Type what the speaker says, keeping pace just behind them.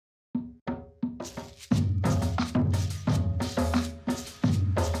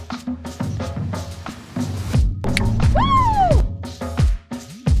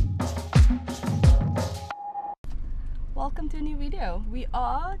We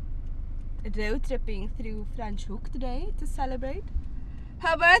are road tripping through Franschhoek today to celebrate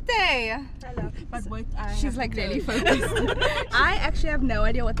her birthday. Hello. But wait, She's like really focused. I actually have no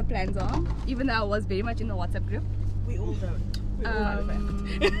idea what the plans are, even though I was very much in the WhatsApp group. we all don't. We all have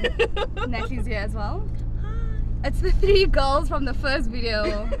that. Natalie's here as well. It's the 3 girls from the first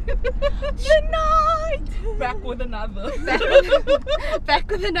video. Tonight! Back with another. Back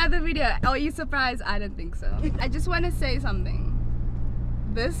with another video. Are you surprised? I don't think so. I just want to say something.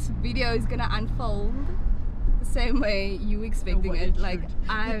 This video is gonna unfold the same way you expecting it. Like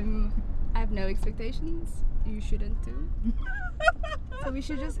I have no expectations. You shouldn't too. So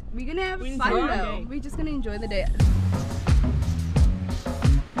we're gonna have fun though. We're just gonna enjoy the day.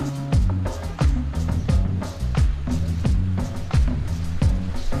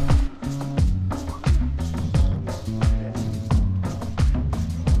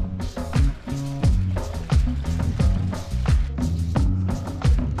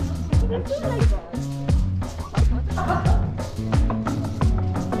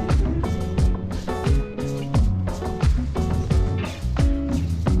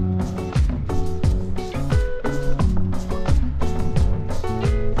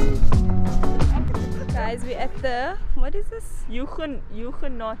 Guys, we're at the, what is this?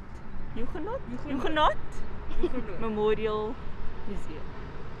 Huguenot Memorial Museum.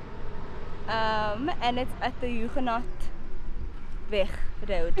 And it's at the Huguenot Weg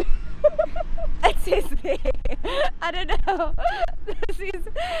Road. It says there. I don't know. We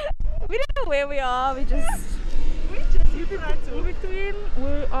don't know where we are. We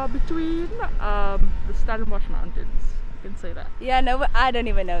are between the Stellenbosch Mountains. You can say that. Yeah, no, but I don't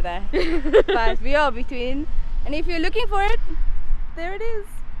even know that. But we are between, and if you're looking for it, there it is.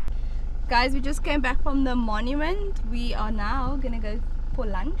 Guys, we just came back from the monument. We are now gonna go for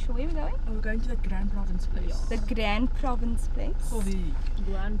lunch. Where are we going? We're going to the Grand Province place. The Grand Province place. For the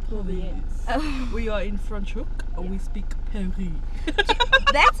Grand Province. We are in Franschhoek. We speak Paris.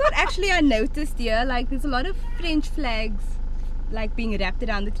 That's what actually I noticed here. Like, there's a lot of French flags, like being wrapped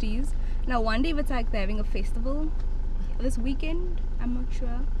around the trees. And I wonder if it's like they're having a festival this weekend. I'm not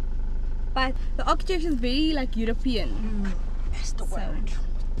sure. But the architecture is very like European. That's the word.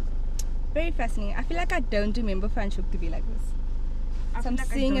 Very fascinating. I feel like I don't remember Franschhoek to be like this. I So feel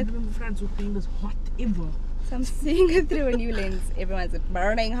like I don't remember Franschhoek being this hot ever. So I'm seeing it through a new lens. Everyone's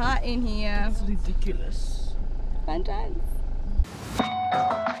burning hot in here. It's ridiculous. Fun times.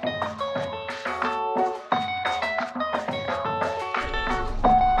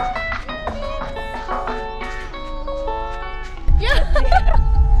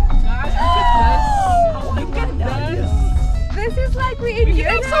 Look at this. This is like we're in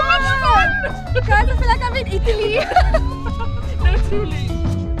Europe. So much fun. Guys, I feel like I'm in Italy. No, truly.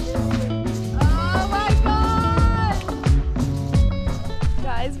 Oh my god!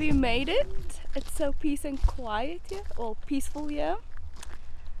 Guys, we made it. It's so peace and quiet here, or peaceful here.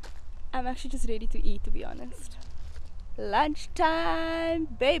 I'm actually just ready to eat, to be honest. Lunchtime,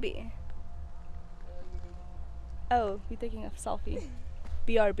 baby. Oh, you're taking a selfie.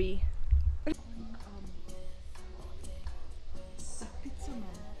 BRB. Pizza man.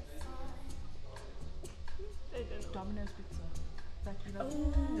 Domino's pizza. That you know.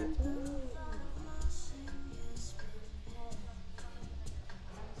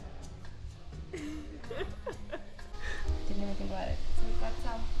 Didn't even think about it. So we've got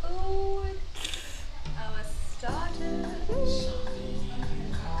some food. Our starters.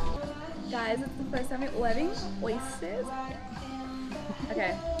 Guys, it's the first time we're all having oysters.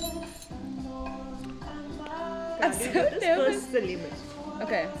 Okay. I'm so nervous. The limit.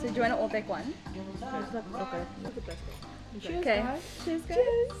 Okay, so do you want to all take one? Okay. Look at that. Cheers, okay. Guys. Cheers,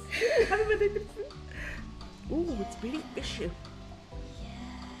 guys. Happy birthday to you. Ooh, it's really fishy.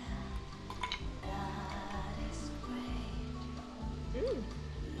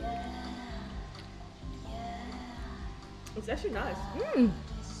 It's actually nice.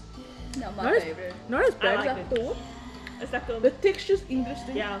 Not my favorite. Not as bad I as like I it. thought. It's like a The texture's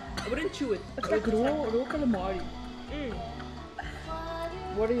interesting. yeah. I wouldn't chew it. It's like raw calamari.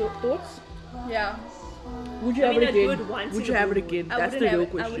 What are your thoughts? Yeah. Would you I have mean, it I do again? it once Would in you a have it blue moon. again? I That's the wouldn't real have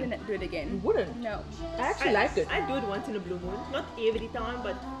it, I question. wouldn't do it You again. wouldn't? No. I actually like it. I do it once in a blue moon. Not every time,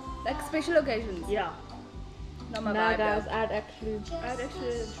 but Like special occasions. yeah. Not my Nah, vibe. guys, though. I'd actually. I'd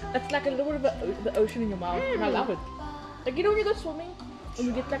actually. It's like a little bit of the ocean in your mouth, and I love it. Like, you know when you go swimming and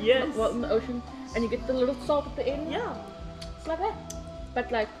you get like Yes. well, in the ocean and you get the little salt at the end? Yeah. It's like that.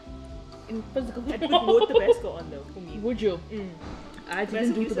 But like in physical. I'd put more Tabasco on though for me. Would you? I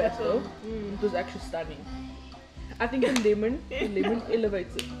didn't do Tabasco. Tabasco. It was actually stunning. I think the lemon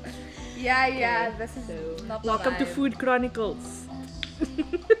elevates it. Yeah, this is So, not my Welcome to vibe. Food Chronicles.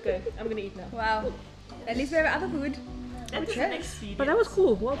 Okay, I'm gonna eat now. Wow. At least we have other food. That's the next video. But that was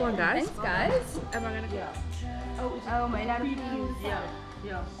cool. Well done, guys. Thanks, guys. Am I gonna? Yeah. Oh, my love. Yeah.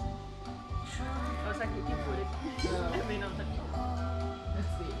 Yeah. I was like looking for it. And then I was like, Let's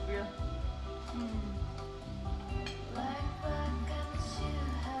see. yeah.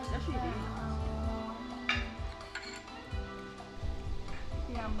 It's actually really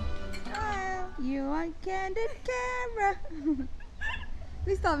nice. Yum. You on Candid Camera.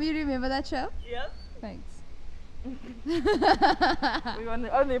 Please tell me you remember that show. Yeah. Thanks. We're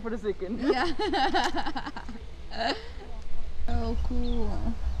only for the second. Yeah. Oh, cool.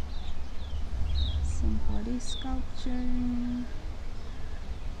 Some body sculpture.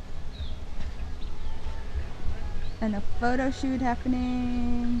 And a photo shoot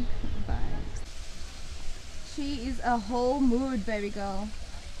happening. Vibes. She is a whole mood, baby girl.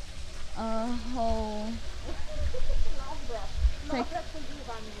 A whole.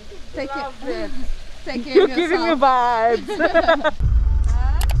 Take care. Take care You're of yourself. giving me vibes.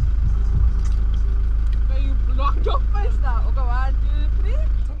 You blocked your face now. Okay, 1, 2, 3.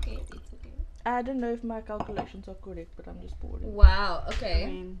 It's okay. I don't know if my calculations are correct, but I'm just bored. Wow. Okay. I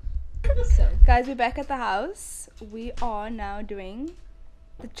mean, So, guys, we're back at the house. We are now doing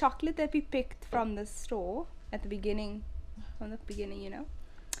the chocolate that we picked from the store at the beginning. From the beginning, you know.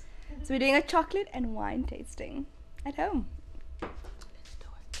 So we're doing a chocolate and wine tasting at home. let's do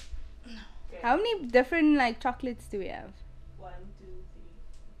it. How many different like chocolates do we have? 1, 2,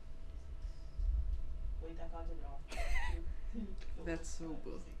 3. Wait, I counted wrong. 2, 3, 4, That's so 5,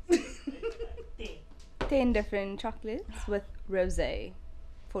 good. 6, 7, 8, 9, 10. 10 different chocolates with rosé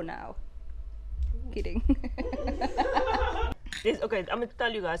for now. Kidding. Okay, I'm gonna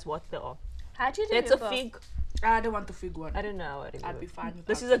tell you guys what they are. How'd you That's a fig. I don't want the fig one. I don't know. I don't I'd know. be fine with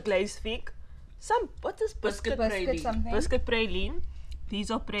This that. is a glazed fig. What is biscuit? Biscuit something. Biscuit praline. These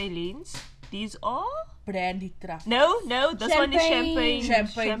are pralines. These are brandy truffle. no. This one is champagne.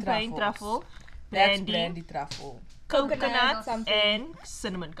 Champagne truffle. That's Brandy, brandy truffle. coconut, something. and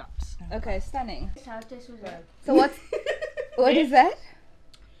cinnamon cups. Okay, stunning. So So what is that?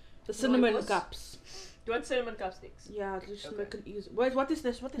 The cinnamon Rooibos. cups. Do you want cinnamon cup sticks? Yeah, just make it easy. Wait, what is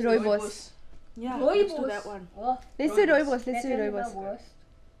this? What is Rooibos. this? Yeah, let's do that one. Let's do Rooibos. rooibos. Let's do rooibos.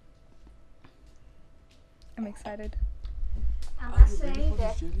 I'm excited. I must say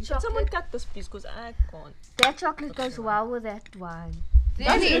that Should someone chocolate, cut this piece because I can't. that chocolate goes well with that wine.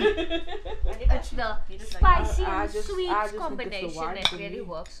 Really? It's the spicy I and just- sweet I just think it's the combination wine that for really me.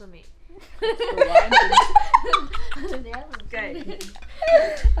 works for me. The wine thing. Okay.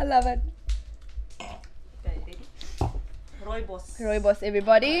 I love it. Okay, ready? Rooibos. Rooibos,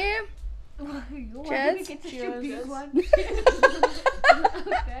 everybody. Cheers. Cheers. One.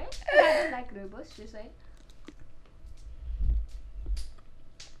 Okay. I don't like rooibos, just saying.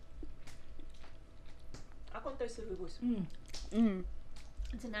 I can't taste the rooibos. Mm.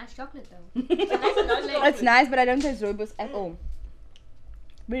 It's a nice chocolate though. It's nice, but I don't taste rooibos at all.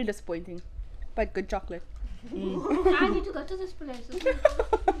 Very disappointing. But good chocolate. I need to go to this place. Do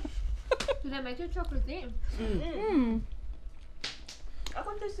they make your chocolate there? Mm. I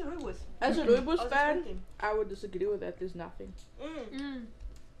can't taste the rooibos. As a I Rooibos was fan, thinking. I would disagree with that. There's nothing.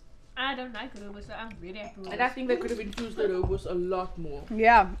 I don't like rooibos, so I'm very happy with And I think they could have infused the Rooibos a lot more.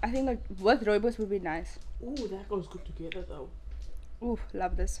 Yeah, I think like with rooibos would be nice. Ooh, that goes good together though. Ooh,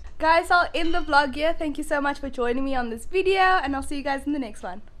 love this. Guys, I'll end the vlog here. Thank you so much for joining me on this video, and I'll see you guys in the next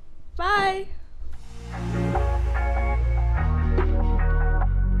one. Bye!